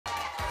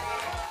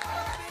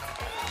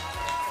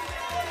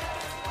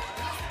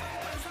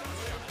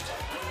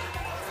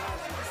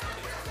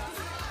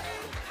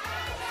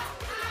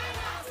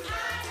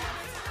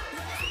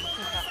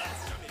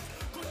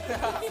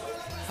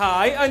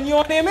Hi, and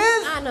your name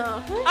is?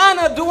 Anna.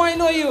 Anna, do I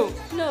know you?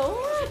 No.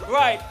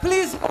 Right,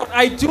 please,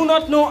 I do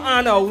not know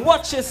Anna.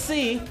 What you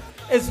see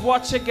is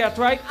what you get,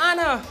 right?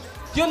 Anna,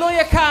 you know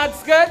your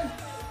cards good?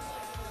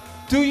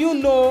 Do you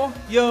know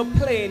you're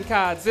playing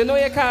cards? You know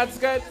your cards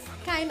good?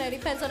 Kinda,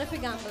 depends on if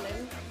you're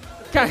gambling.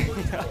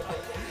 Kinda.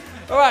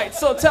 Alright,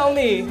 so tell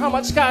me, how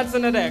much cards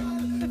in the deck?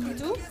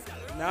 52.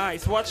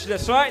 Nice, watch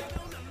this, right?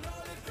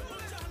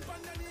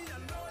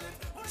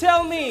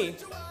 Tell me,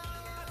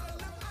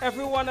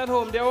 everyone at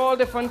home, they're all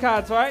different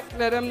cards, right?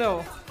 Let them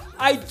know.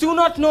 I do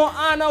not know,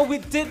 Anna, we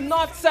did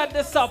not set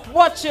this up.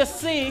 What you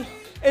see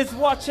is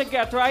what you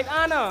get, right?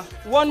 Anna,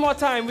 one more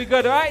time, we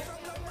good, right?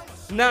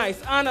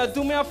 Nice. Anna,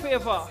 do me a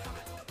favor.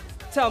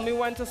 Tell me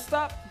when to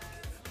stop.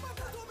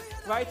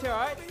 Right here,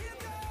 right?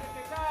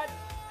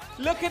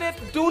 Look at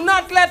it. Do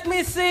not let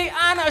me see.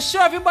 Anna,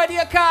 show everybody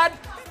a card.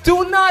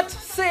 Do not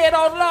say it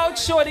out loud.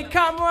 Show the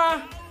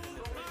camera.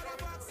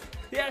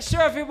 Yeah, show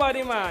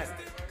everybody, man.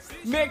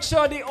 Make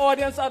sure the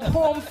audience at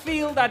home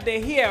feel that they're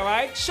here,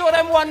 right? Show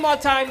them one more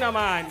time now,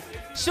 man.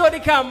 Show the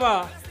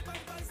camera.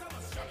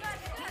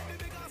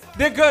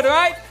 They're good,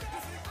 right?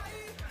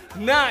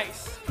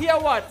 Nice. Here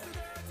what?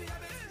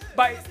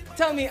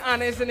 Tell me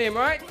Anna is the name,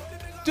 right?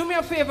 Do me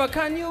a favor.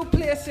 Can you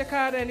place your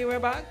card anywhere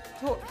back?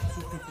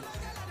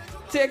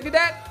 Take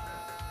that.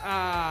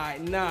 Ah,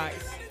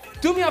 nice.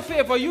 Do me a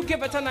favor. You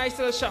give it a nice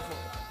little shuffle.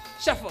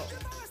 Shuffle.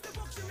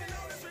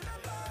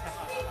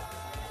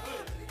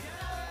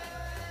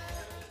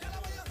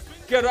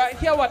 Good, right?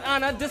 Here what,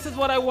 Anna? This is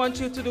what I want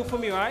you to do for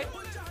me, right?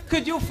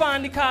 Could you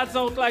fan the cards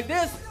out like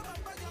this?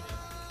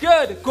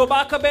 Good. Go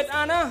back a bit,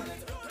 Anna.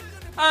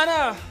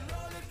 Anna,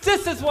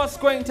 this is what's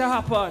going to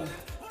happen.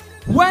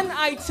 When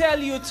I tell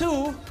you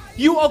to,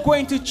 you are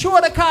going to throw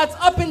the cards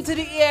up into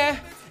the air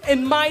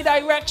in my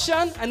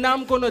direction, and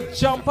I'm going to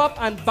jump up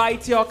and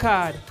bite your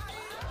card.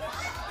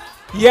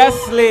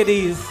 Yes,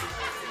 ladies.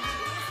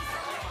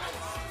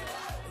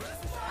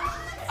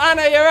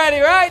 Anna, you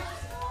ready, right?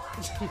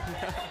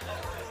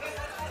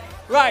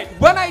 Right,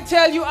 when I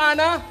tell you,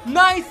 Anna,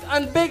 nice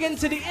and big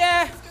into the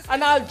air,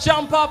 and I'll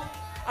jump up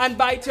and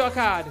bite your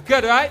card.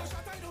 Good, right?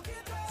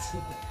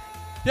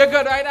 You're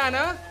good, right,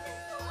 Anna?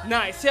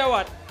 Nice. Here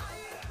what?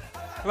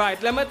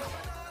 Right, let me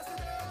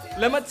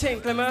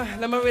think,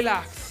 let me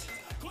relax.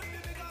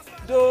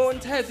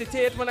 Don't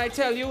hesitate when I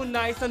tell you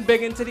nice and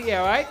big into the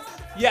air, right?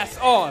 Yes,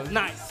 all.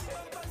 Nice.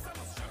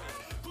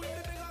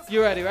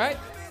 You ready, right?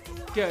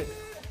 Good.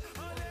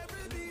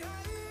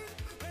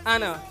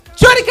 Anna,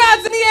 throw the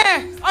cards in the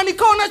air on the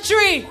corner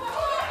tree.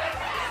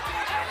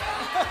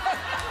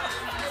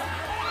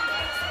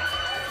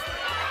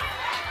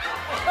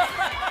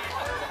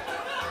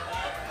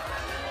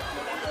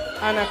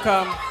 Anna,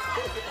 come.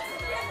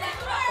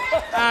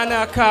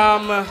 Anna,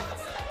 come.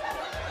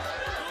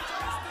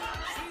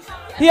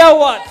 Here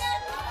what?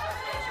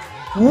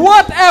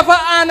 Whatever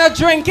Anna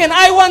drinking,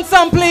 I want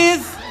some,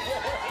 please.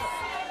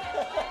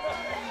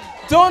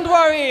 Don't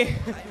worry.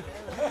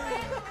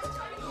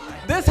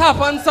 This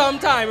happens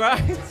sometime,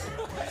 right?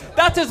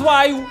 That is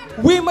why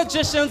we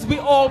magicians, we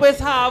always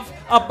have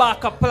a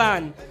backup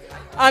plan.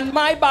 And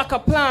my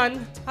backup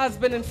plan has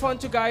been in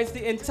front of you guys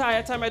the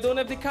entire time. I don't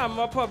know if the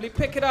camera probably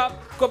pick it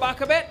up. Go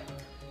back a bit.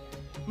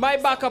 My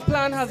backup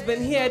plan has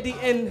been here the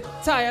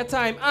entire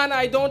time. And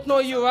I don't know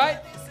you, right?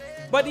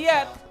 But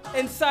yet,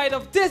 inside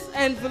of this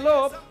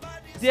envelope,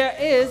 there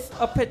is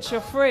a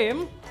picture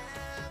frame.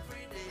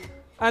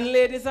 And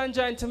ladies and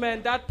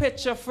gentlemen, that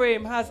picture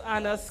frame has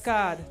Anna's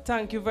card.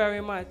 Thank you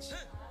very much.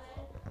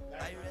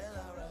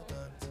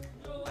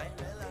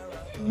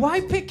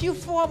 Why pick you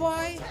for,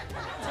 boy?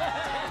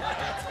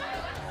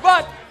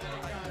 But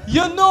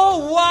you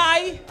know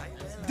why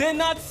they're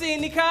not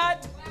seeing the card?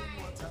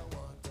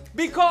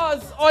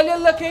 Because all you're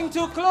looking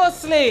too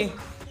closely.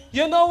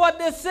 You know what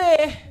they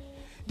say?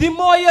 The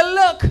more you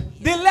look,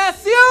 the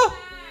less you.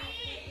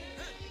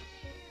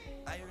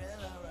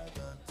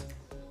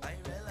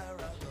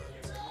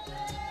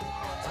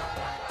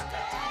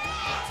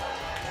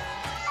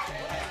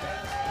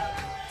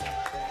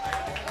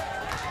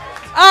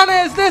 Anna,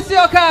 is this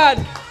your card?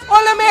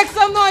 Only make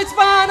some noise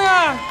for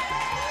Anna.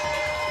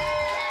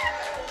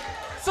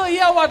 So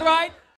here what, right?